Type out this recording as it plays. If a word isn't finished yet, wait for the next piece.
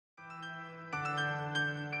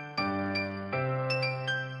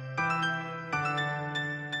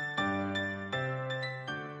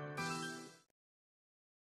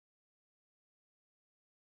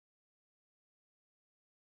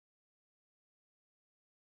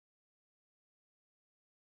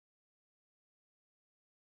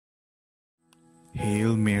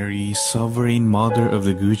Hail Mary, Sovereign Mother of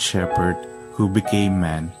the Good Shepherd, who became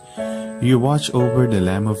man. You watch over the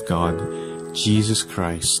Lamb of God, Jesus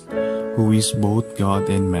Christ, who is both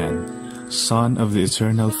God and man, Son of the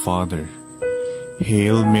Eternal Father.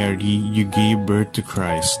 Hail Mary, you gave birth to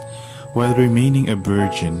Christ, while remaining a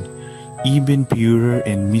virgin, even purer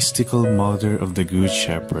and mystical Mother of the Good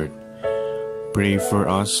Shepherd. Pray for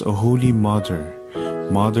us, O Holy Mother,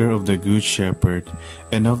 Mother of the Good Shepherd,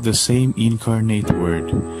 and of the same incarnate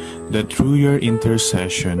Word, that through your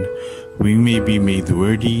intercession we may be made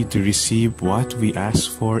worthy to receive what we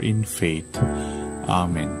ask for in faith.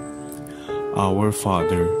 Amen. Our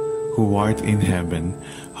Father, who art in heaven,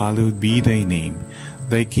 hallowed be thy name.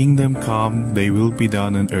 Thy kingdom come, thy will be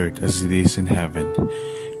done on earth as it is in heaven.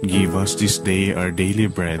 Give us this day our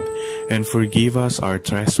daily bread, and forgive us our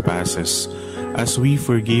trespasses, as we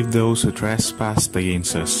forgive those who trespass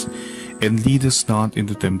against us. And lead us not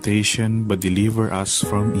into temptation, but deliver us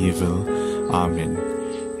from evil. Amen.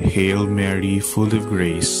 Hail Mary, full of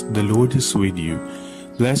grace, the Lord is with you.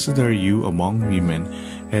 Blessed are you among women,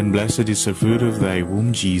 and blessed is the fruit of thy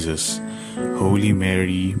womb, Jesus. Holy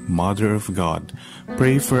Mary, Mother of God,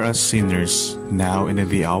 pray for us sinners, now and at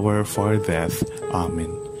the hour of our death.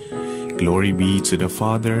 Amen. Glory be to the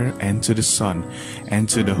Father, and to the Son, and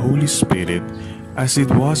to the Holy Spirit, as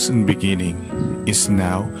it was in the beginning, is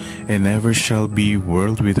now, and ever shall be,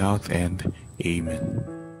 world without end. Amen.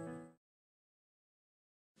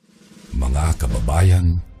 Mga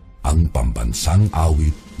kababayan, ang pambansang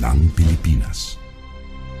awit ng Pilipinas.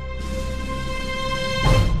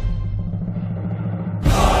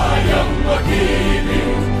 Kayang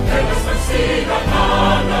magiliw, telas ng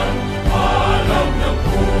sinakanan, alam ng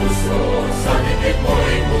puso, sa titik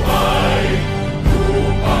mo'y buhay.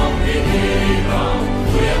 Lupang hinirang,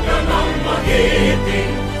 kuya ka ng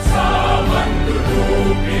magiting, sa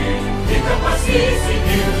manlulupin, di ka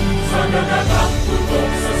pasisigil, sa nagatang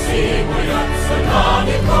tutok sa simoy at sa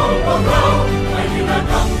langit kong pagaw, ay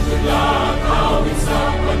hinatang tulad, awit sa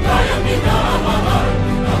pagkayang minamahal,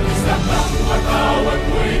 ang isang ng matawad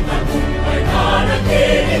mo'y tagumpay na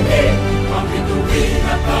nagtitindig, ang bituin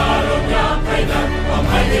at araw niya kailan pa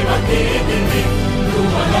may di magtitindig.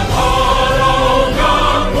 Lumalang araw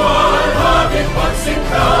ng walhaging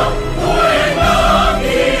pagsinta, buhay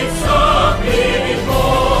langit sa piling mo.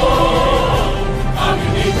 Ang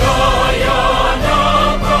inigaya na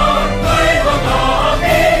pagkay mga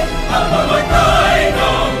aking, ang mamatay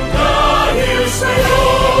ng dahil sa'yo.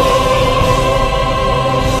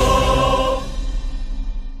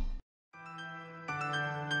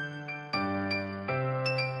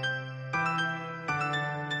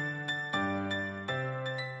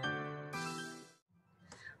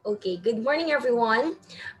 Okay, good morning everyone.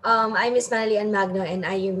 I'm Miss Mannylee Ann Magno and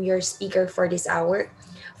I am your speaker for this hour.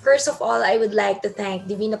 First of all, I would like to thank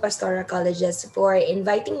Divina Pastora Colleges for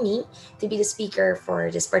inviting me to be the speaker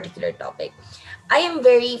for this particular topic. I am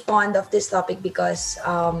very fond of this topic because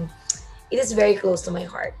it is very close to my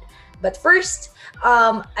heart. But first,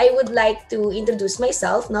 I would like to introduce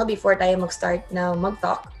myself no, before tayo mag-start na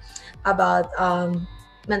mag-talk about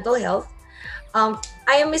mental health.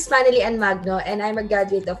 I am Miss Mannylee Ann Magno and I'm a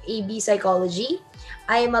graduate of AB Psychology.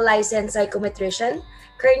 I am a licensed psychometrician.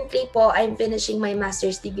 Currently po, I'm finishing my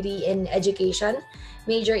master's degree in education,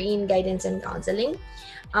 major in guidance and counseling.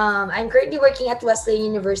 I'm currently working at Wesleyan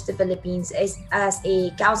University, Philippines as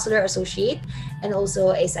a counselor associate and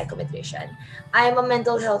also a psychometrician. I am a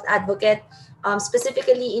mental health advocate,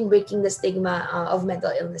 specifically in breaking the stigma of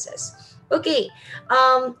mental illnesses. Okay,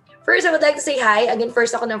 first, I would like to say hi. Again,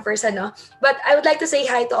 first ako ng first, ano? But I would like to say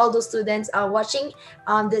hi to all those students watching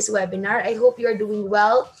this webinar. I hope you are doing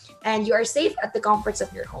well and you are safe at the comforts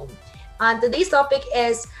of your home. Today's topic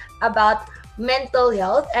is about mental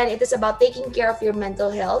health, and it is about taking care of your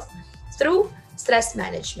mental health through stress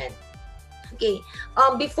management. Okay,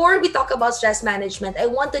 before we talk about stress management, I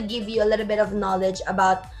want to give you a little bit of knowledge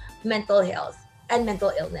about mental health and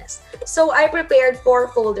mental illness. So I prepared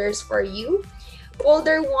 4 folders for you.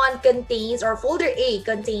 Folder 1 contains, or folder A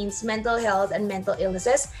contains mental health and mental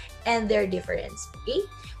illnesses and their difference. Okay?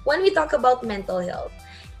 When we talk about mental health,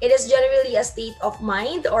 it is generally a state of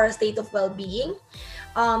mind or a state of well-being.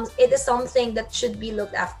 It is something that should be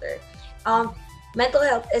looked after. Mental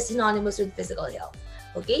health is synonymous with physical health.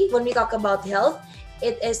 Okay? When we talk about health,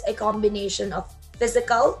 it is a combination of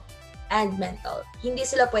physical and mental. Hindi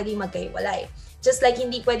sila pwedeng magkahiwalay. Just like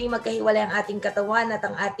hindi pwedeng magkahiwalay ang ating katawan at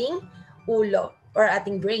ang ating ulo or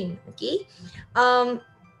ating brain. Okay?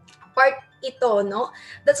 Part ito, no?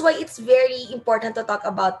 That's why it's very important to talk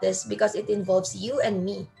about this because it involves you and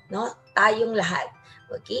me, no? Tayong lahat.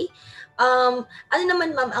 Okay? Ano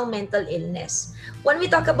naman ma'am ang mental illness? When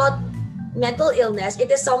we talk about mental illness,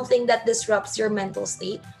 it is something that disrupts your mental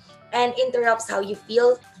state and interrupts how you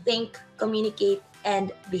feel, think, communicate,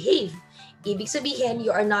 and behave. Ibig sabihin,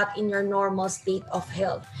 you are not in your normal state of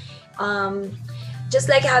health. Just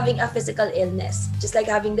like having a physical illness, just like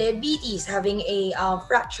having diabetes, having a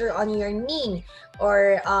fracture on your knee,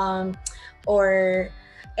 or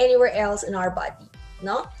anywhere else in our body,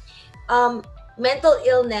 no? Mental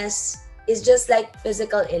illness is just like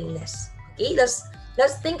physical illness. Okay,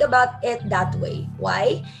 let's think about it that way.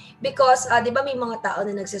 Why? Because di ba may mga tao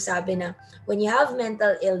na nagsasabi na when you have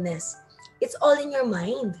mental illness, it's all in your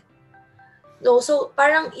mind. No, so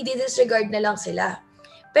parang i-disregard na lang sila.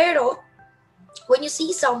 Pero when you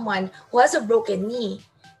see someone who has a broken knee,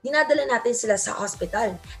 dinadala natin sila sa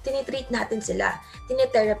hospital, tinitreat natin sila,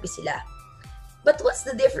 tinitherapy sila. But what's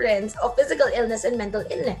the difference of physical illness and mental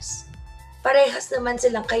illness? Parehas naman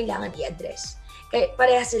silang kailangan i-address.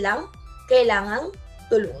 Parehas silang kailangang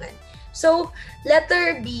tulungan. So,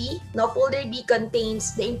 letter B, no, folder B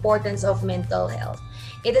contains the importance of mental health.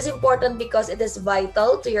 It is important because it is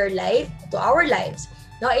vital to your life, to our lives.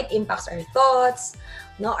 No, it impacts our thoughts,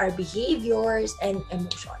 no, our behaviors, and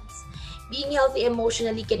emotions. Being healthy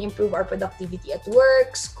emotionally can improve our productivity at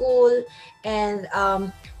work, school, and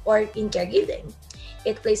or in caregiving.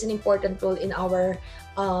 It plays an important role in our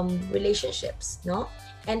relationships, no?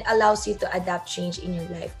 And allows you to adapt change in your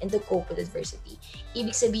life and to cope with adversity.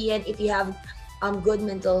 Ibig sabihin, if you have good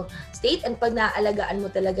mental state and pag naaalagaan mo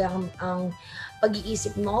talaga ang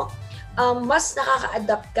pag-iisip mo, mas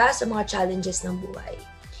nakaka-adapt ka sa mga challenges ng buhay.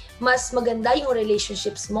 Mas maganda yung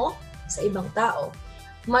relationships mo sa ibang tao.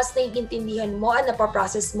 Mas naiintindihan mo at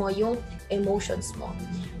napaprocess mo yung emotions mo.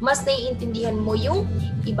 Mas naiintindihan mo yung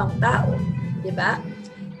ibang tao. Diba?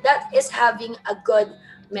 That is having a good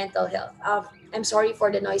mental health. I'm sorry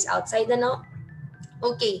for the noise outside, ano?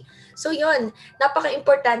 Okay. So yun,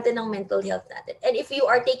 napaka-importante ng mental health natin. And if you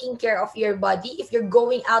are taking care of your body, if you're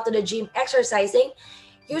going out to the gym, exercising,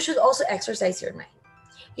 you should also exercise your mind.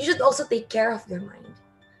 You should also take care of your mind.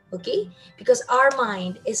 Okay? Because our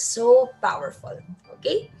mind is so powerful.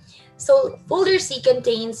 Okay? So folder C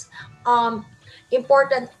contains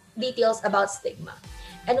important details about stigma.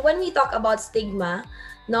 And when we talk about stigma,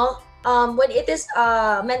 no, when it is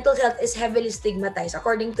mental health is heavily stigmatized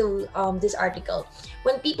according to this article.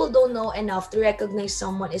 When people don't know enough to recognize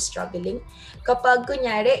someone is struggling, kapag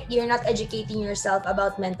kunyari you're not educating yourself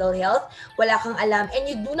about mental health, wala kang alam, and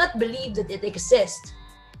you do not believe that it exists,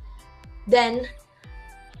 then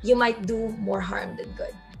you might do more harm than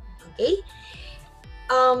good. Okay?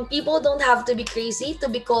 People don't have to be crazy to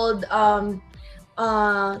be called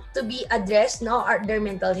to be addressed, no, their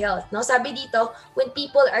mental health, no. Sabi dito, when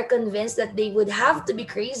people are convinced that they would have to be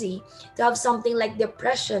crazy to have something like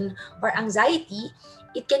depression or anxiety,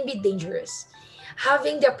 it can be dangerous.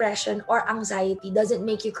 Having depression or anxiety doesn't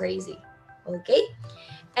make you crazy. Okay?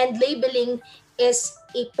 And labeling is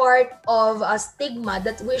a part of a stigma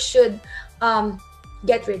that we should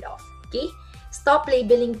get rid of. Okay? Stop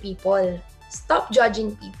labeling people. Stop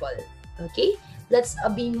judging people. Okay? Let's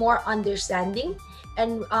be more understanding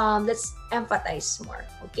and let's empathize more.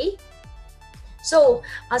 Okay? So,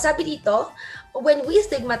 sabi dito, when we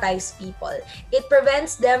stigmatize people, it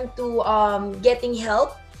prevents them to getting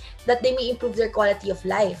help that they may improve their quality of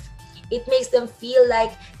life. It makes them feel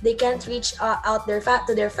like they can't reach out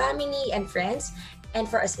to their family and friends and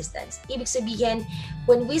for assistance. Ibig sabihin,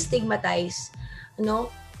 when we stigmatize,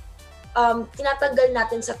 no, tinatanggal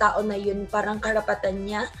natin sa tao na yun parang karapatan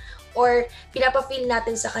niya, or pinapa-feel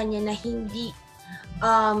natin sa kanya na hindi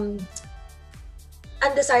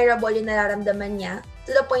undesirable yung nararamdaman niya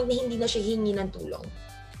to the point na hindi na siya hingi ng tulong.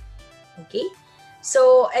 Okay?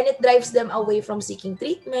 So, and it drives them away from seeking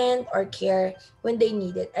treatment or care when they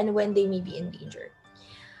need it and when they may be in danger.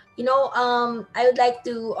 You know, I would like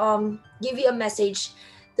to give you a message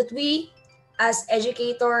that we as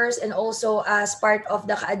educators and also as part of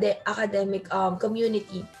the academic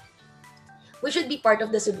community, we should be part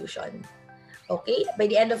of the solution. Okay? By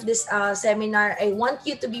the end of this seminar, I want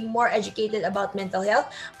you to be more educated about mental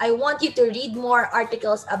health. I want you to read more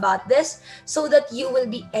articles about this so that you will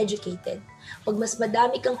be educated. Pag mas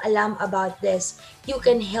madami kang alam about this, you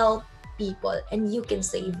can help people and you can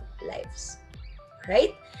save lives.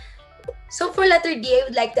 Right? So for letter D, I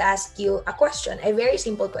would like to ask you a question, a very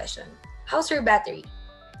simple question. How's your battery?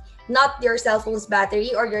 Not your cell phone's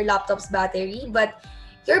battery or your laptop's battery, but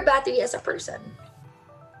your battery as a person.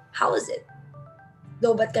 How is it?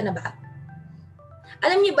 Low-bat ka na ba?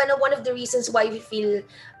 Alam niyo ba na one of the reasons why we feel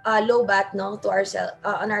low-bat, no, to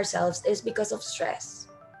on ourselves is because of stress.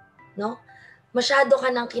 No? masyado ka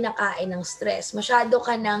nang kinakain ng stress, masyado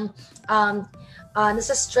ka nang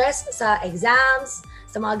nasa stress sa exams,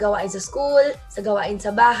 sa mga gawain sa school, sa gawain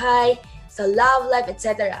sa bahay, sa love life,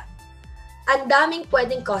 etc. Ang daming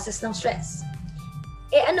pwedeng causes ng stress.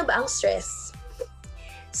 Ano ba ang stress?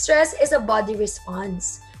 Stress is a body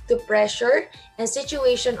response to pressure and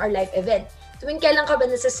situation or life event. Tuwing kailan ka ba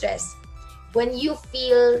nasa stress? When you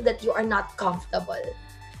feel that you are not comfortable.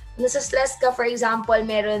 Nasa stress ka, for example,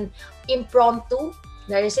 meron impromptu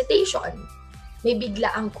na recitation. May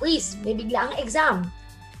bigla ang quiz, may bigla ang exam.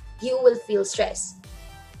 You will feel stress.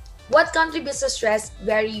 What contributes to stress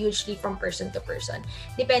vary hugely from person to person.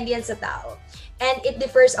 Depende yan sa tao. And it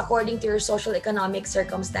differs according to your social economic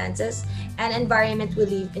circumstances and environment we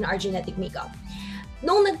live in our genetic makeup.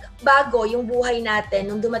 Nung nagbago yung buhay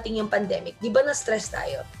natin, nung dumating yung pandemic, di ba na-stress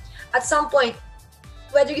tayo? At some point,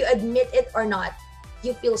 whether you admit it or not,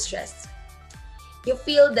 you feel stressed. You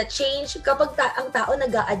feel the change. Kapag ang tao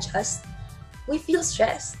nag-a-adjust, we feel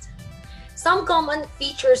stressed. Some common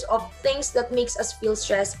features of things that makes us feel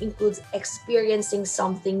stressed includes experiencing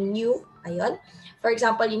something new. Ayun. For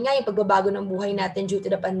example, yun nga, yung pagbabago ng buhay natin due to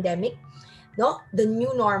the pandemic. No? The new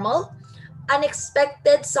normal.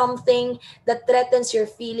 Unexpected something that threatens your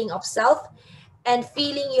feeling of self and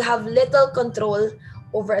feeling you have little control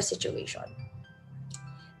over a situation.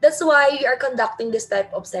 That's why we are conducting this type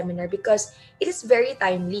of seminar because it is very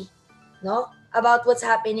timely, no? About what's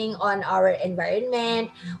happening on our environment,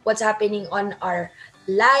 what's happening on our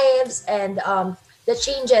lives, and the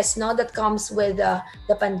changes, no, that comes with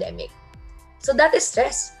the pandemic. So that is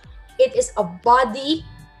stress. It is a body,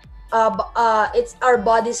 it's our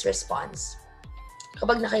body's response.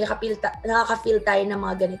 Kapag nakaka-feel tayo ng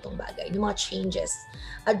mga ganitong bagay, ng mga changes,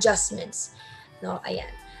 adjustments, no, ayan.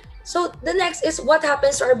 So, the next is what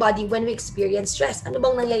happens to our body when we experience stress. Ano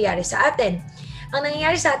bang nangyayari sa atin? Ang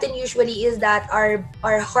nangyayari sa atin usually is that our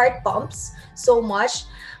heart pumps so much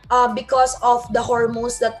because of the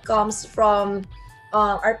hormones that comes from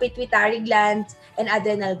our pituitary gland and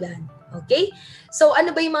adrenal gland. Okay? So,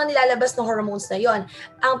 ano ba yung mga nilalabas na hormones na yon?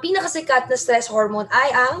 Ang pinakasikat na stress hormone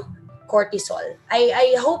ay ang cortisol.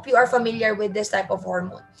 I hope you are familiar with this type of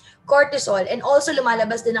hormone. Cortisol, and also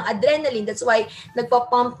lumalabas din ng adrenaline. That's why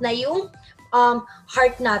nagpa-pump na yung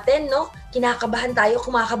heart natin, no? Kinakabahan tayo,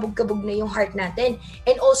 kumakabog-kabog na yung heart natin.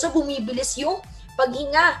 And also bumibilis yung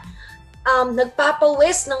paghinga.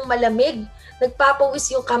 Nagpapawis ng malamig. Nagpapawis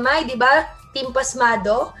yung kamay, di ba?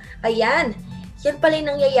 Timpasmado. Ayan. Yan pala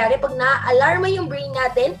yung nangyayari pag na-alarma yung brain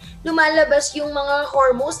natin, lumalabas yung mga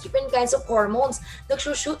hormones, different kinds of hormones.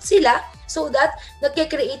 Nagsushoot sila so that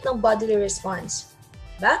nagkikreate ng bodily response.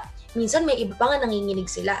 Diba? Minsan may iba pa nga nanginginig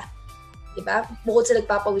sila. Diba? Bukod sa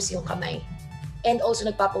nagpapawis yung kamay. And also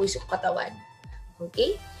nagpapawis yung katawan.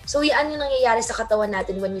 Okay? So yan yung nangyayari sa katawan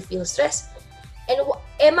natin when we feel stress. And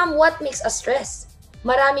ma'am, what makes us stress?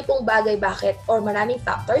 Marami pong bagay bakit or maraming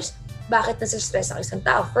factors bakit nasa stress ang isang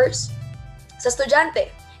tao. First, sa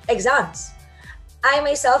estudyante, exams. I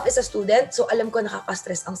myself is a student, so alam ko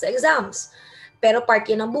nakaka-stress ang sa exams. Pero part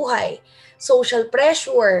yan ng buhay. Social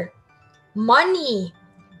pressure, money,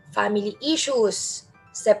 family issues,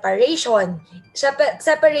 separation.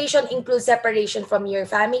 Separation includes separation from your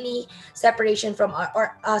family, separation from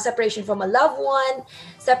separation from a loved one,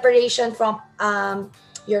 separation from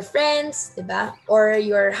your friends, diba? Or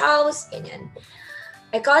your house, ganyan.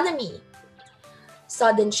 Economy.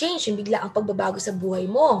 Sudden change, yung bigla ang pagbabago sa buhay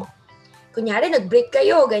mo. Kunyari, nag-break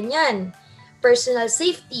kayo, ganyan. Personal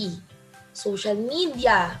safety, social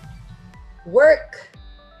media, work,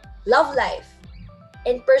 love life,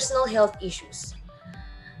 and personal health issues.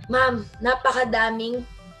 Ma'am, napakadaming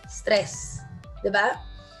stress. Diba?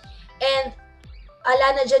 And ala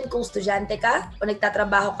na dyan kung estudyante ka o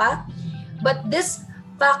nagtatrabaho ka. But these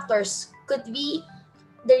factors could be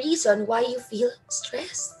the reason why you feel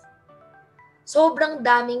stressed. Sobrang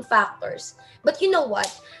daming factors. But you know what?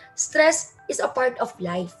 Stress is a part of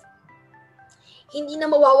life. Hindi na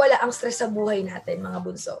mawawala ang stress sa buhay natin, mga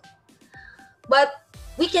bunso. But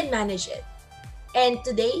we can manage it. And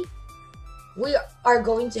today, we are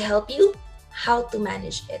going to help you how to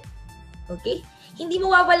manage it. Okay? Hindi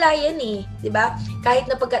mawawala yan eh. Diba? Kahit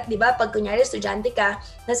na diba, pag kunyari estudyante ka,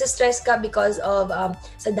 nasa stress ka because of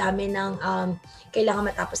sa dami ng kailangan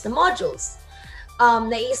matapos na modules.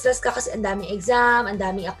 Nai-stress ka kasi ang daming exam, ang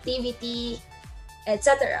daming activity,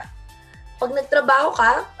 etc. Pag nagtrabaho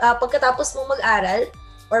ka, pagkatapos mo mag-aral,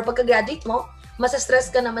 or pagka-graduate mo,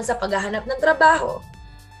 masa-stress ka naman sa paghahanap ng trabaho.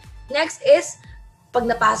 Next is, pag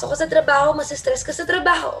napasok ka sa trabaho, masa-stress ka sa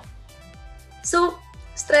trabaho. So,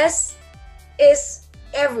 stress is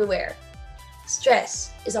everywhere.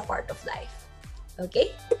 Stress is a part of life.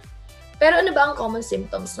 Okay? Pero ano ba ang common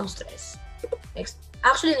symptoms ng stress?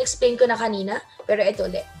 Actually, explain ko na kanina, pero ito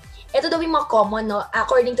ulit. Ito daw yung mga common, no?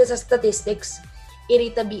 According to sa statistics,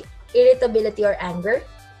 irritability or anger,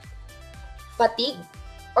 fatigue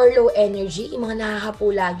or low energy, yung mga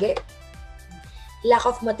nahahapo lagi, lack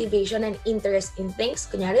of motivation and interest in things.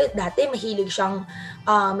 Kunyari, dati mahilig siyang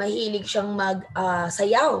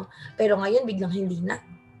magsayaw, pero ngayon biglang hindi na.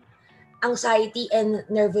 Anxiety and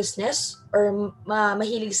nervousness, or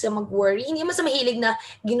mahilig siya mag-worry. Hindi man sa mahilig na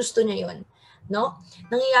ginusto niya yun. No?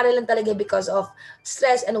 Nangyayari lang talaga because of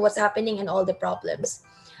stress and what's happening and all the problems.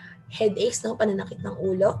 Headaches, no? Pananakit ng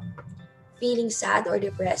ulo. Feeling sad or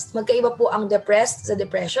depressed. Magkaiba po ang depressed sa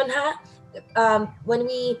depression, ha? When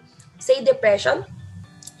we say depression,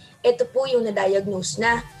 ito po yung na-diagnose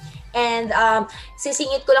na. And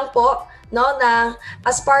sisingit ko lang po, no, na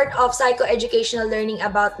as part of psychoeducational learning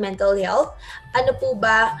about mental health, ano po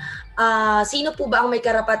ba, sino po ba ang may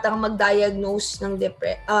karapatang mag-diagnose ng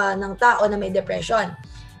tao na may depression?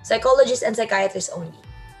 Psychologists and psychiatrists only.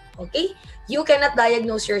 Okay? You cannot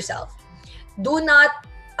diagnose yourself. Do not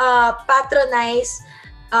patronize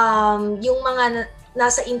yung mga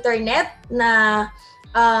nasa internet na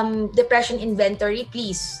depression inventory.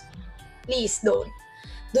 Please don't.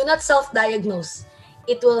 Do not self-diagnose.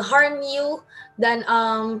 It will harm you than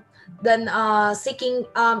seeking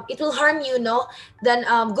it will harm you, no, than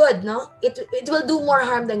good, no. It will do more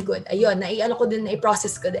harm than good. Ayun,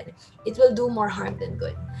 i-process ko din. It will do more harm than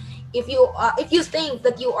good. If you think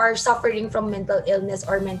that you are suffering from mental illness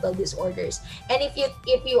or mental disorders, and if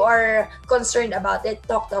you are concerned about it,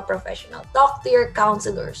 talk to a professional. Talk to your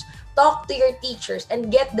counselors. Talk to your teachers and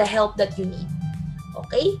get the help that you need.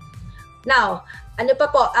 Okay? Now, ano pa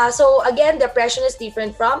po? So again, depression is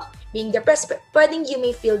different from being depressed. Pwedeng you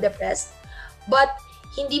may feel depressed, but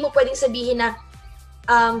hindi mo pwedeng sabihin na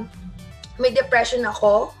may depression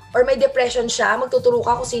ako or may depression siya. Magtuturo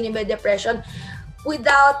ka kung sino may depression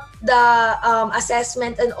without the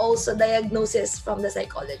assessment and also diagnosis from the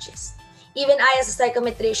psychologist. Even I as a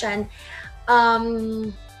psychometrician,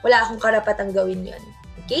 wala akong karapatang gawin yun.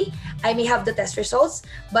 Okay? I may have the test results,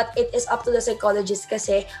 but it is up to the psychologist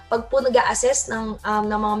kasi pag po nag-a-assess ng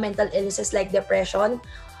mga mental illnesses like depression,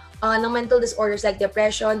 ng mental disorders like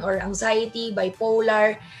depression or anxiety,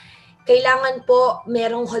 bipolar, kailangan po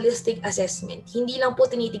merong holistic assessment. Hindi lang po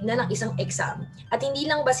tinitignan ng isang exam. At hindi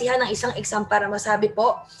lang basihan ng isang exam para masabi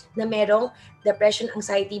po na merong depression,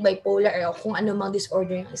 anxiety, bipolar, o kung ano mang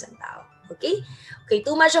disorder ng isang tao. Okay? Okay,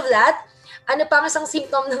 too much of that. Ano pa ang isang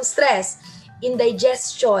symptom ng stress?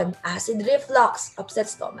 Indigestion, acid reflux, upset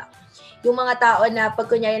stomach. Yung mga tao na pag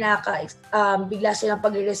kunyari bigla silang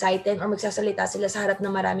pag-reciten or magsasalita sila sa harap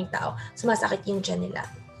ng maraming tao, sumasakit yung tiyan nila.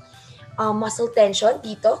 Muscle tension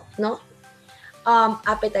dito, no?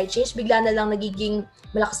 Appetite change, bigla na lang nagiging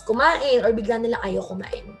malakas kumain or bigla na lang ayaw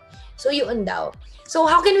kumain. So yun daw. So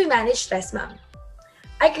how can we manage stress, ma'am?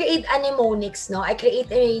 I create a mnemonics, no? I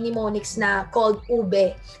create a mnemonics na called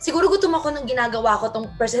ube. Siguro gutom ako nung ginagawa ko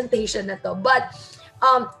tong presentation na to. But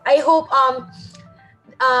I hope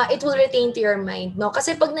it will retain to your mind, no?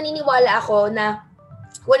 Kasi pag naniniwala ako na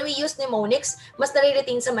when we use mnemonics, mas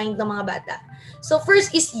nare-retain sa mind ng mga bata. So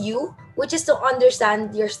first is you, which is to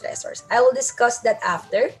understand your stressors. I will discuss that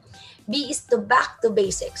after. B is to back to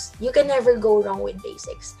basics. You can never go wrong with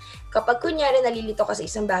basics. Kapag kunyari nalilito ka sa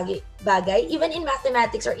isang bagay, even in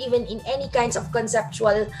mathematics or even in any kinds of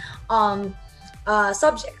conceptual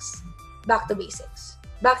subjects, back to basics.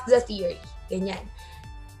 Back to the theory. Ganyan.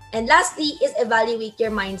 And lastly is evaluate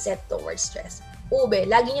your mindset towards stress. Ube,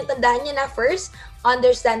 lagi nyo tandaan nyo na first,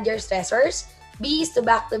 understand your stressors. B is to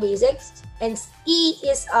back to basics. And E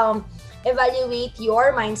is evaluate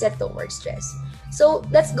your mindset towards stress. So,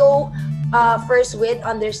 let's go first with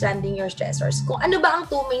understanding your stressors. Kung ano ba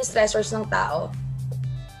ang two main stressors ng tao?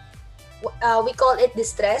 We call it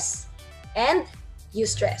distress and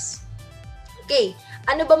eustress. Okay,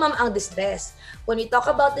 ano ba ma'am ang distress? When we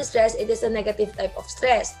talk about distress, it is a negative type of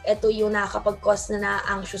stress. Ito yung nakakapag-cause na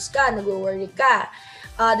na-anxious ka, nag-worry ka.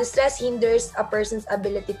 Distress hinders a person's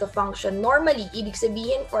ability to function normally. Ibig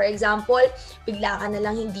sabihin, for example, bigla ka na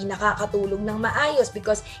lang hindi nakakatulog ng maayos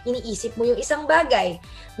because iniisip mo yung isang bagay.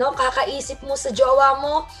 No? Kakaisip mo sa jowa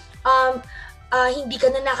mo, hindi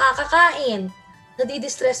ka na nakakakain.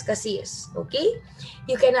 Nadi-distress ka sis. Okay?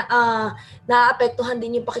 You can, naapektuhan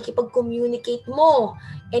din yung pakikipag-communicate mo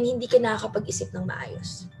and hindi ka nakakapag-isip ng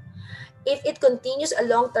maayos. If it continues a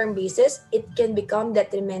long-term basis, it can become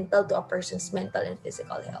detrimental to a person's mental and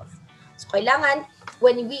physical health. So, kailangan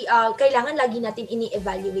lagi natin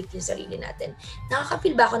ini-evaluate yung sarili natin.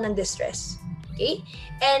 Nakaka-feel ba ako ng distress? Okay?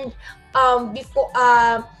 And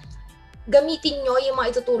gamitin nyo yung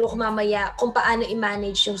mga ituturo ko mamaya kung paano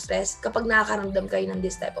i-manage yung stress kapag nakakaramdam kayo ng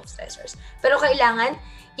this type of stressors. Pero kailangan,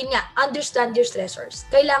 yun nga, understand your stressors.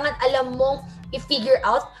 Kailangan alam mong i-figure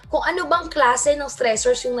out kung ano bang klase ng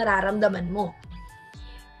stressors yung nararamdaman mo.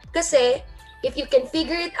 Kasi, if you can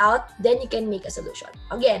figure it out, then you can make a solution.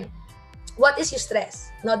 Again, what is your stress?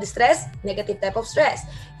 No distress, negative type of stress.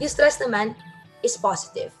 Yung stress naman is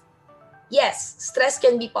positive. Yes, stress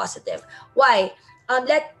can be positive. Why?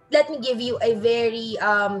 Let me give you a very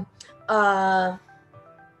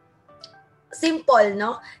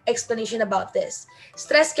simple explanation about this.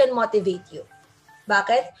 Stress can motivate you.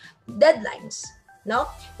 Bakit? Deadlines. No?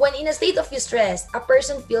 When in a state of stress, a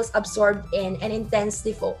person feels absorbed in and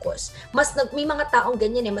intensely focused. May mga taong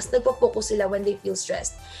ganyan mas nagpo-focus sila when they feel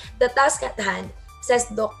stressed. The task at hand, says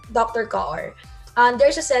Dr. Kaur,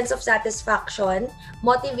 there's a sense of satisfaction,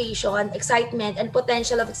 motivation, excitement, and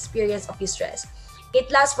potential of experience of stress. It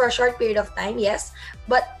lasts for a short period of time, yes,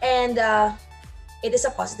 and it is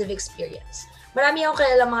a positive experience. Marami akong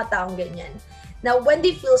kilala mga taong ganyan. Now, when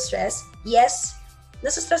they feel stress, yes,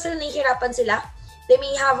 nasa-stress sila, nahihirapan sila. They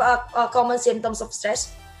may have a common symptoms of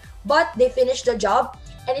stress, but they finish the job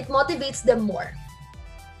and it motivates them more.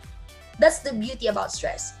 That's the beauty about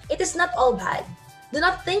stress. It is not all bad. Do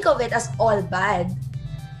not think of it as all bad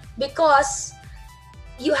because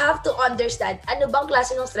you have to understand ano bang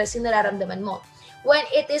klase ng stress yung nararamdaman mo. When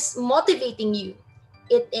it is motivating you,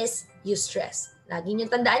 it is eustress. Lagi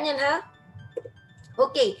niyong tandaan yan, ha?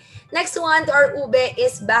 Okay, next one to our ube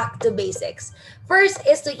is back to basics. First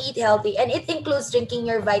is to eat healthy, and it includes drinking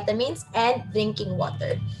your vitamins and drinking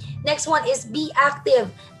water. Next one is be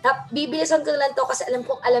active. Bibilisan ko na lang to kasi alam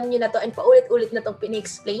kong alam nyo na to and paulit-ulit na itong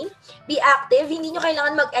pini-explain. Be active. Hindi nyo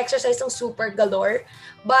kailangan mag-exercise ng super galore,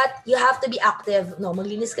 but you have to be active. No,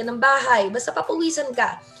 maglinis ka ng bahay. Basta papawisan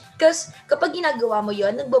ka. Because kapag ginagawa mo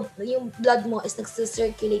yun, yung blood mo is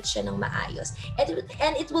nag-circulate siya ng maayos.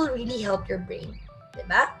 And it will really help your brain.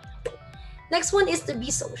 Diba? Next one is to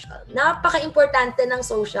be social. Napaka-importante ng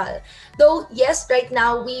social. Though, yes, right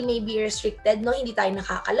now, we may be restricted, no? Hindi tayo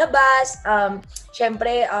nakakalabas.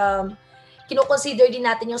 Siyempre, kino-consider din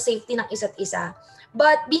natin yung safety ng isa't isa.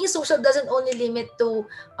 But being social doesn't only limit to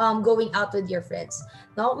going out with your friends.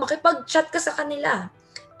 No? Makipag-chat ka sa kanila.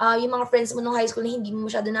 Yung mga friends mo nung high school na hindi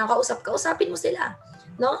mo masyado nakakausap, kausapin mo sila.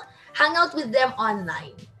 No? Hang out with them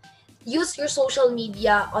online. Use your social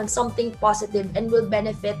media on something positive and will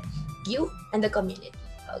benefit you and the community.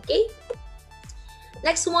 Okay?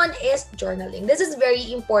 Next one is journaling. This is very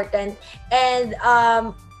important and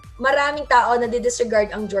maraming tao na disregard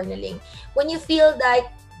ang journaling. When you feel like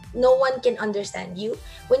no one can understand you,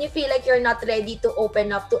 when you feel like you're not ready to open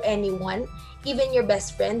up to anyone, even your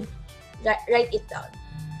best friend, write it down.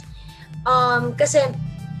 Kasi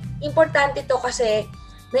importante to kasi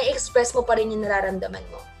na-express mo pa rin yung nararamdaman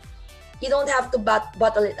mo. You don't have to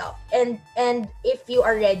bottle it up. And if you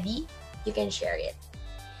are ready, you can share it.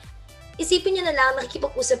 Isipin nyo na lang,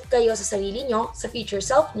 nakikipag-usap kayo sa sarili nyo, sa future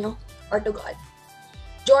self nyo, or to God.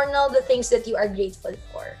 Journal the things that you are grateful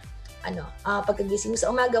for. Pagkagising mo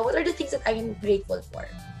sa umaga, what are the things that I am grateful for?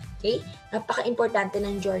 Okay? Napaka-importante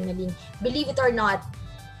ng journaling. Believe it or not,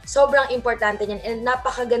 sobrang importante niyan and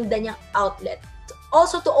napakaganda niyang outlet.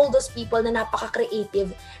 Also to all those people na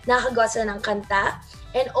napaka-creative, nakakagawa sila ng kanta,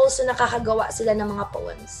 and also nakakagawa sila ng mga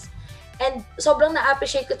poems. And sobrang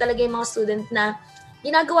na-appreciate ko talaga yung mga student na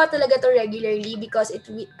ginagawa talaga to regularly because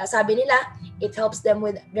sabi nila, it helps them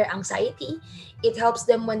with their anxiety, it helps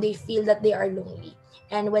them when they feel that they are lonely,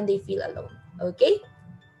 and when they feel alone. Okay?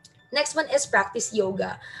 Next one is practice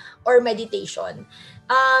yoga or meditation.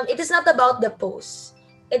 It is not about the pose.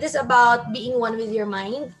 It is about being one with your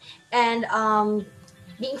mind and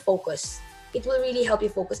being focused. It will really help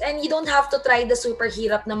you focus. And you don't have to try the super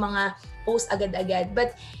hirap na mga pose agad-agad.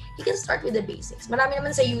 But you can start with the basics. Marami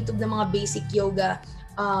naman sa YouTube na mga basic yoga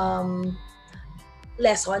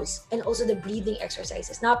lessons and also the breathing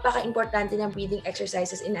exercises. Napaka-importante ng breathing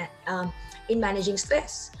exercises in managing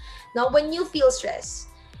stress. Now, when you feel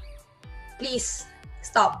stress, please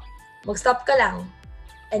stop. Mag-stop ka lang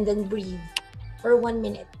and then breathe for 1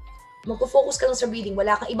 minute. Magpo-focus ka lang sa breathing.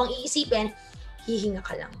 Wala kang ibang iisipin, hihinga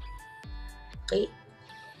ka lang. Okay?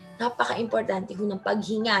 Napaka-importante ng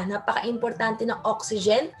paghinga. Napaka-importante ng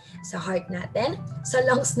oxygen sa heart natin, sa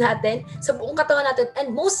lungs natin, sa buong katawan natin,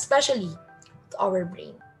 and most especially, to our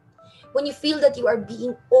brain. When you feel that you are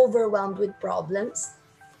being overwhelmed with problems,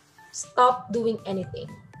 stop doing anything.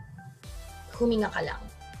 Huminga ka lang.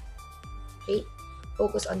 Okay?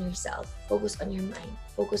 Focus on yourself. Focus on your mind.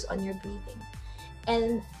 Focus on your breathing.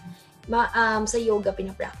 And sa yoga,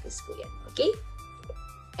 pinapractice ko yan. Okay?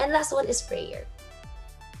 And last one is prayer.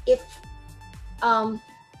 If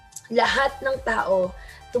lahat ng tao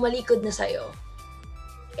tumalikod na sa'yo,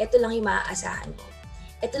 ito lang yung maaasahan mo.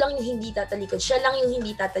 Ito lang yung hindi tatalikod. Siya lang yung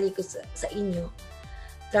hindi tatalikod sa inyo.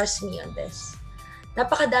 Trust me on this.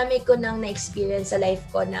 Napakadami ko nang na-experience sa life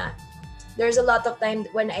ko na there's a lot of time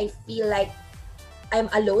when I feel like I'm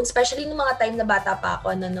alone, especially nung mga time na bata pa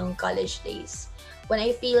ako nung college days. When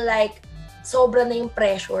I feel like sobra na yung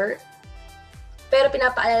pressure, pero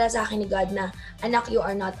pinapaalala sa akin ni God na, anak, you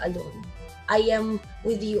are not alone. I am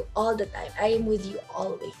with you all the time. I am with you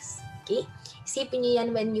always. Okay? Isipin niyo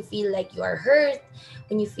yan when you feel like you are hurt,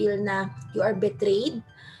 when you feel na you are betrayed,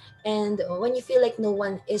 and when you feel like no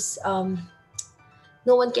one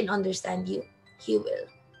can understand you, He will.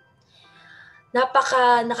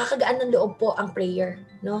 Nakakagaan ng loob po ang prayer,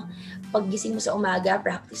 no? Paggising mo sa umaga,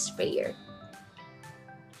 practice prayer.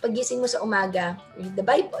 Paggising mo sa umaga, read the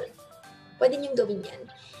Bible. Pwede niyong gawin yan.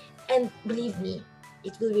 And believe me,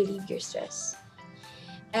 it will relieve your stress.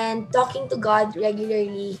 And talking to God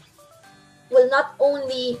regularly will not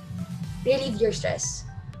only relieve your stress,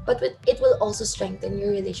 but it will also strengthen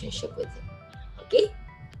your relationship with Him. Okay?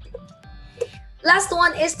 Last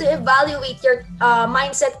one is to evaluate your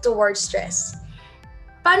mindset towards stress.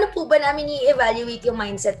 Paano po ba namin i-evaluate yung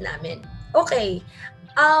mindset namin? Okay.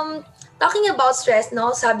 Talking about stress,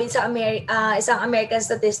 no, sabi sa isang American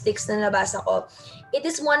statistics na nabasa ko, it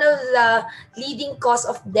is one of the leading cause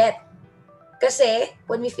of death. Kasi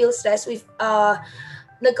when we feel stress,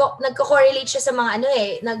 nagko-correlate siya sa mga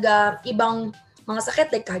ibang mga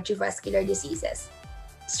sakit like cardiovascular diseases.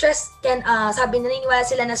 Stress can, naniniwala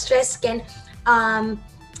sila na stress can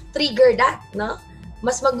trigger that, no?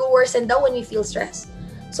 Mas mag-worsen daw when we feel stress.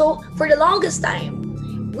 So, for the longest time,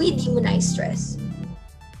 we demonize stress.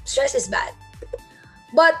 Stress is bad.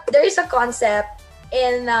 But there is a concept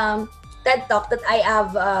in TED Talk that I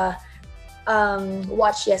have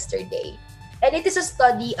watched yesterday. And it is a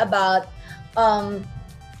study about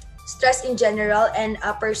stress in general and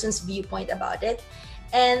a person's viewpoint about it.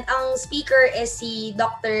 And ang speaker is si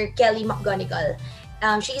Dr. Kelly McGonigal.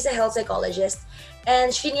 She is a health psychologist.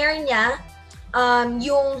 And shinare niya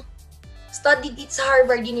yung study dito sa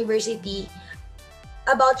Harvard University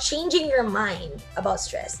about changing your mind about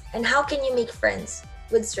stress and how can you make friends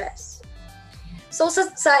with stress. So sa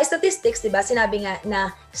statistics, diba, sinabi nga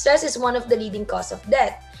na stress is one of the leading cause of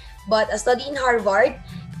death. But a study in Harvard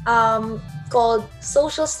called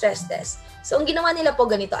social stress test. So ang ginawa nila po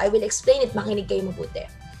ganito, I will explain it, makinig kayo mabuti.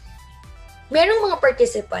 Merong mga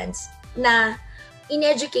participants na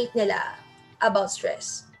in-educate nila about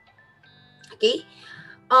stress. Okay?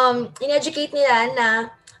 In-educate nila na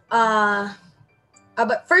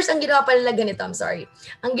first, ang ginawa pala nila ganito, I'm sorry.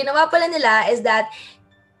 Ang ginawa pala nila is that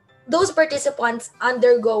those participants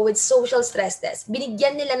undergo with social stress test.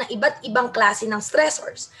 Binigyan nila ng iba't ibang klase ng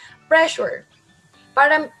stressors, pressure,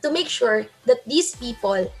 para to make sure that these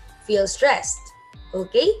people feel stressed.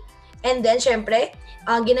 Okay? And then, syempre,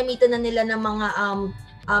 ginamitan na nila ng mga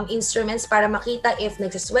instruments para makita if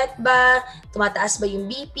nagsasweat ba, tumataas ba yung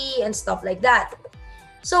BP, and stuff like that.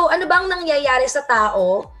 So, ano bang nangyayari sa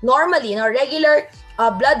tao? Normally, no, regular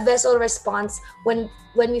blood vessel response when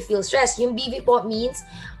we feel stress. Yung BV po means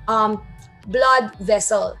blood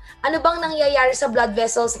vessel. Ano bang nangyayari sa blood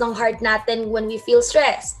vessels ng heart natin when we feel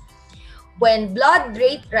stressed? When blood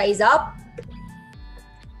rate rise up,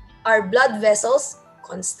 our blood vessels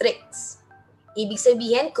constricts. Ibig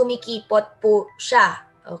sabihin, kumikipot po siya.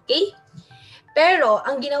 Okay? Pero,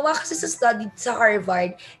 ang ginawa kasi sa study sa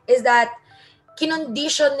Harvard is that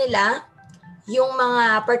kinondition nila yung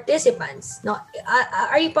mga participants. No?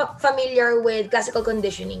 Are you familiar with classical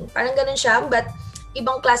conditioning? Parang ganun siya, but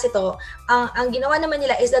ibang klase to. Ang ginawa naman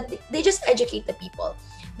nila is that they just educate the people.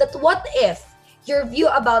 That what if your view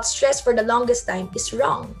about stress for the longest time is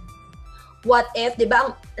wrong? What if, di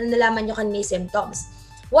ba, ang nalaman nyo kanina yung symptoms?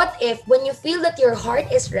 What if, when you feel that your heart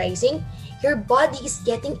is rising, your body is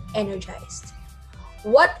getting energized?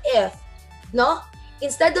 What if, no?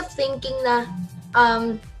 Instead of thinking na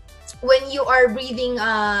when you are breathing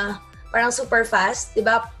parang super fast, 'di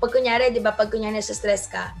ba? Pag kunyari sa stress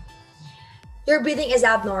ka, your breathing is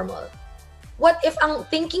abnormal. What if ang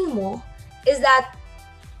thinking mo is that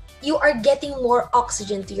you are getting more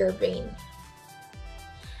oxygen to your brain?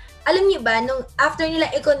 Alam niyo ba, nung after nila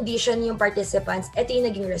i-condition yung participants, ito yung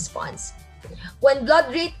naging response. When blood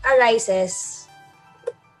rate arises,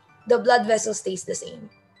 the blood vessel stays the same.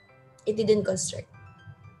 It didn't constrict.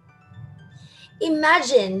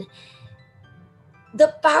 Imagine,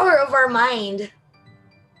 the power of our mind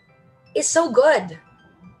is so good.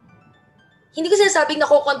 Hindi ko sinasabing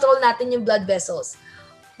nakokontrol natin yung blood vessels,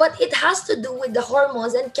 but it has to do with the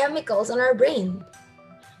hormones and chemicals in our brain.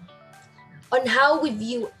 on how we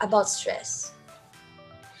view about stress.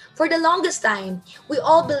 For the longest time, we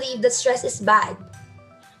all believe that stress is bad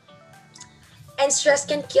and stress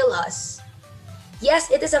can kill us.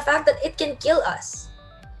 Yes, it is a fact that it can kill us.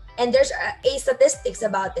 And there's a statistics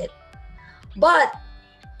about it. But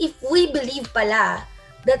if we believe pala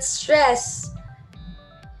that stress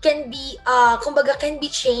can be, can be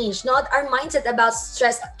changed, not our mindset about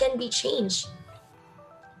stress can be changed,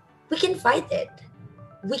 we can fight it.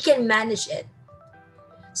 We can manage it.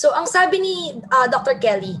 So ang sabi ni Dr.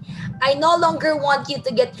 Kelly, I no longer want you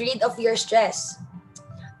to get rid of your stress.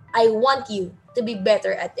 I want you to be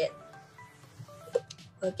better at it.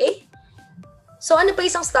 Okay? So ano pa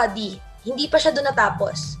isang study? Hindi pa siya doon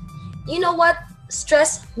natapos. You know what?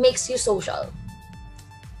 Stress makes you social.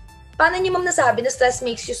 Paano niyo ma'am nasabi na stress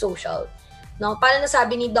makes you social? No? Paano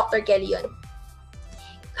nasabi ni Dr. Kelly yun?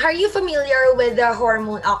 Are you familiar with the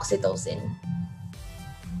hormone oxytocin?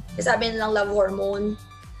 Sabi nilang love hormone,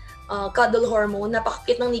 cuddle hormone.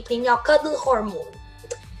 Napakakit ng nickname niya, cuddle hormone.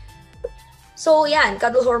 So yan,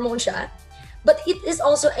 cuddle hormone siya. But it is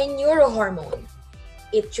also a neurohormone.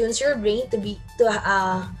 It tunes your brain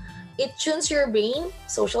it tunes your brain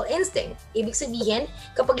social instinct. Ibig sabihin,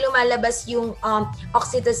 kapag lumalabas yung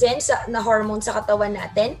oxytocin na hormone sa katawan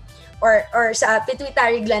natin or sa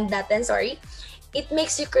pituitary gland natin, it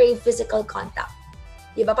makes you crave physical contact.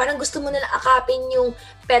 Diba? Parang gusto mo na akapin yung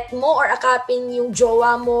pet mo or akapin yung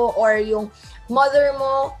jowa mo or yung mother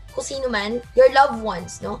mo, kung sino man, your loved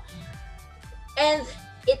ones, no? And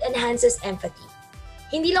it enhances empathy.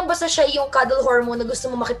 Hindi lang basta siya yung cuddle hormone na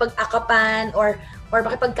gusto mo makipag-akapan or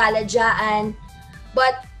makipagkaladyaan,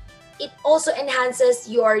 but it also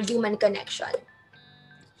enhances your human connection.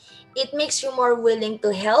 It makes you more willing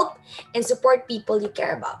to help and support people you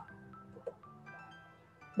care about.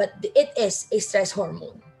 But it is a stress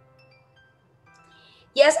hormone.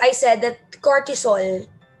 Yes, I said that cortisol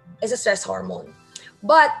is a stress hormone.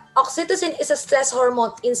 But oxytocin is a stress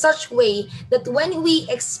hormone in such way that when we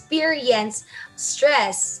experience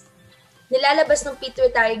stress, nilalabas ng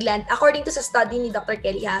pituitary gland, according to sa study ni Dr.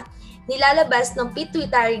 Kelly nilalabas ng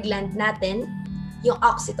pituitary gland natin yung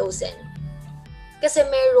oxytocin. Kasi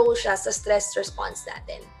may role siya sa stress response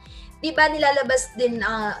natin. Di ba naglalabas din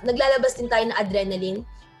tayo ng adrenaline?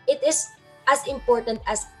 It is as important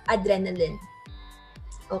as adrenaline.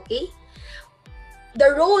 Okay? The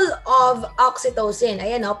role of oxytocin,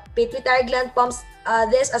 ayan pituitary gland pumps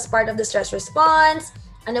this as part of the stress response.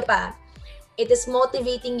 Ano pa? It is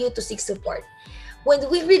motivating you to seek support. When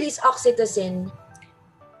we release oxytocin,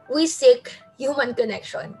 we seek human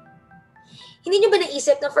connection. Hindi nyo ba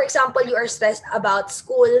naisip na, for example, you are stressed about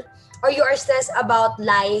school, or you are stressed about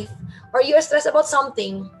life, or you are stressed about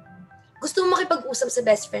something, gusto mo makipag-usap sa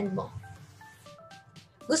best friend mo.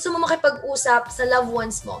 Gusto mo makipag-usap sa loved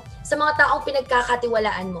ones mo, sa mga taong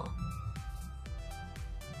pinagkakatiwalaan mo.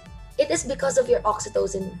 It is because of your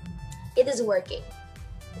oxytocin. It is working.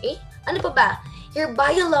 Okay? Ano pa ba? Your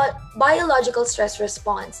biological stress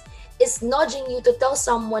response is nudging you to tell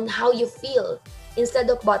someone how you feel instead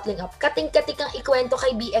of bottling up. Kating-katik ang ikwento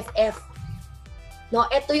kay BFF. No,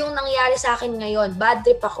 ito yung nangyari sa akin ngayon. Bad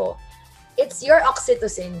trip ako. It's your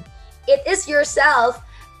oxytocin. It is yourself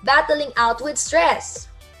battling out with stress.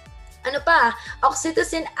 Ano pa?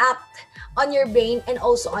 Oxytocin act on your brain and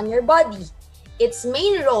also on your body. Its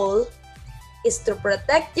main role is to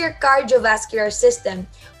protect your cardiovascular system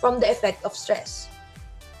from the effect of stress.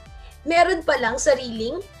 Meron palang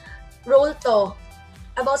sariling role to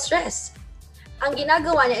about stress. Ang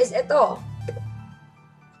ginagawa niya is ito.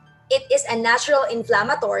 It is a natural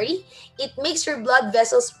inflammatory. It makes your blood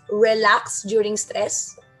vessels relax during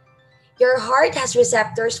stress. Your heart has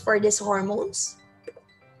receptors for these hormones.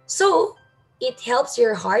 So, it helps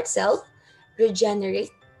your heart cell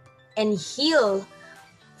regenerate and heal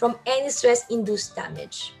from any stress-induced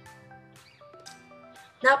damage.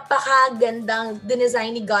 Napakagandang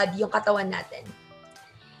dinesign ni God yung katawan natin.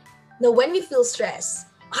 Now, when we feel stress,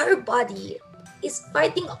 our body is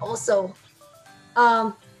fighting also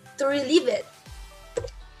to relieve it.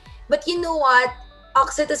 But you know what?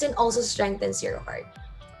 Oxytocin also strengthens your heart.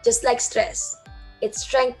 Just like stress, it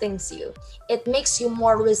strengthens you. It makes you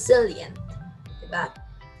more resilient. Diba?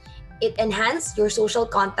 It enhances your social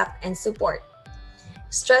contact and support.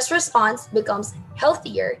 Stress response becomes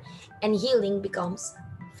healthier and healing becomes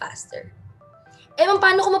faster. Eh,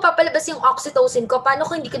 paano ko mapapalabas yung oxytocin ko? Paano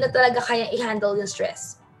kung hindi ko na talaga kaya i-handle yung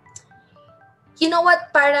stress? You know what?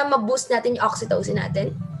 Para ma-boost natin yung oxytocin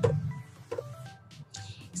natin,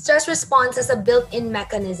 stress response has a built-in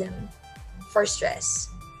mechanism for stress.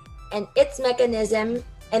 And that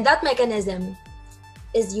mechanism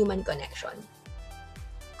is human connection.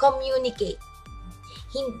 Communicate.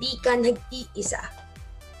 Hindi ka nag-iisa.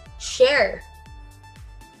 Share.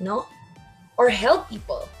 No? Or help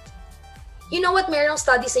people. You know what, mayroong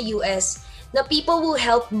study sa US na people who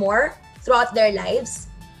help more throughout their lives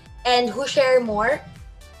and who share more,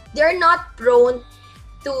 they're not prone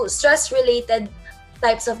to stress-related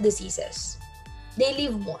types of diseases. They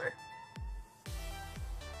live more.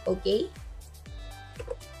 Okay?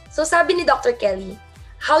 So sabi ni Dr. Kelly,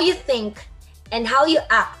 how you think and how you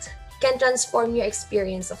act can transform your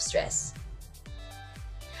experience of stress.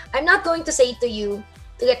 I'm not going to say to you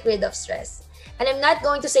to get rid of stress. And I'm not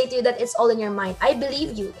going to say to you that it's all in your mind. I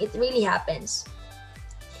believe you. It really happens.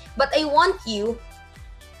 But I want you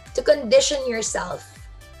to condition yourself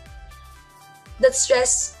that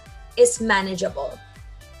stress is manageable.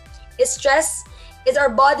 Stress is our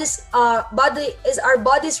body's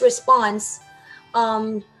response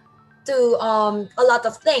to a lot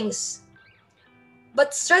of things.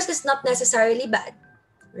 But stress is not necessarily bad,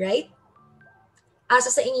 right? Asa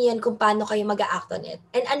sa inyo yan kung paano kayo mag-a-act on it.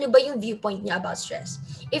 And ano ba yung viewpoint niya about stress?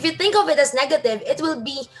 If you think of it as negative, it will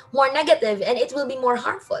be more negative and it will be more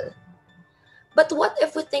harmful. But what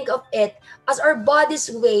if we think of it as our body's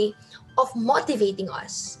way of motivating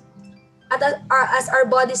us? As our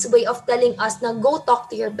body's way of telling us na go talk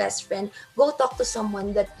to your best friend, go talk to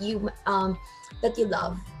someone that you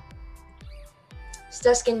love.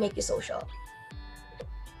 Stress can make you social.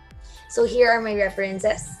 So here are my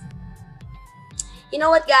references. You know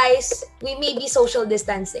what, guys? We may be social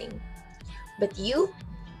distancing, but you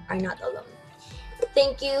are not alone.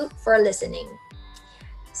 Thank you for listening.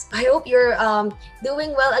 I hope you're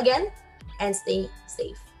doing well again and stay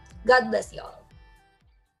safe. God bless you all.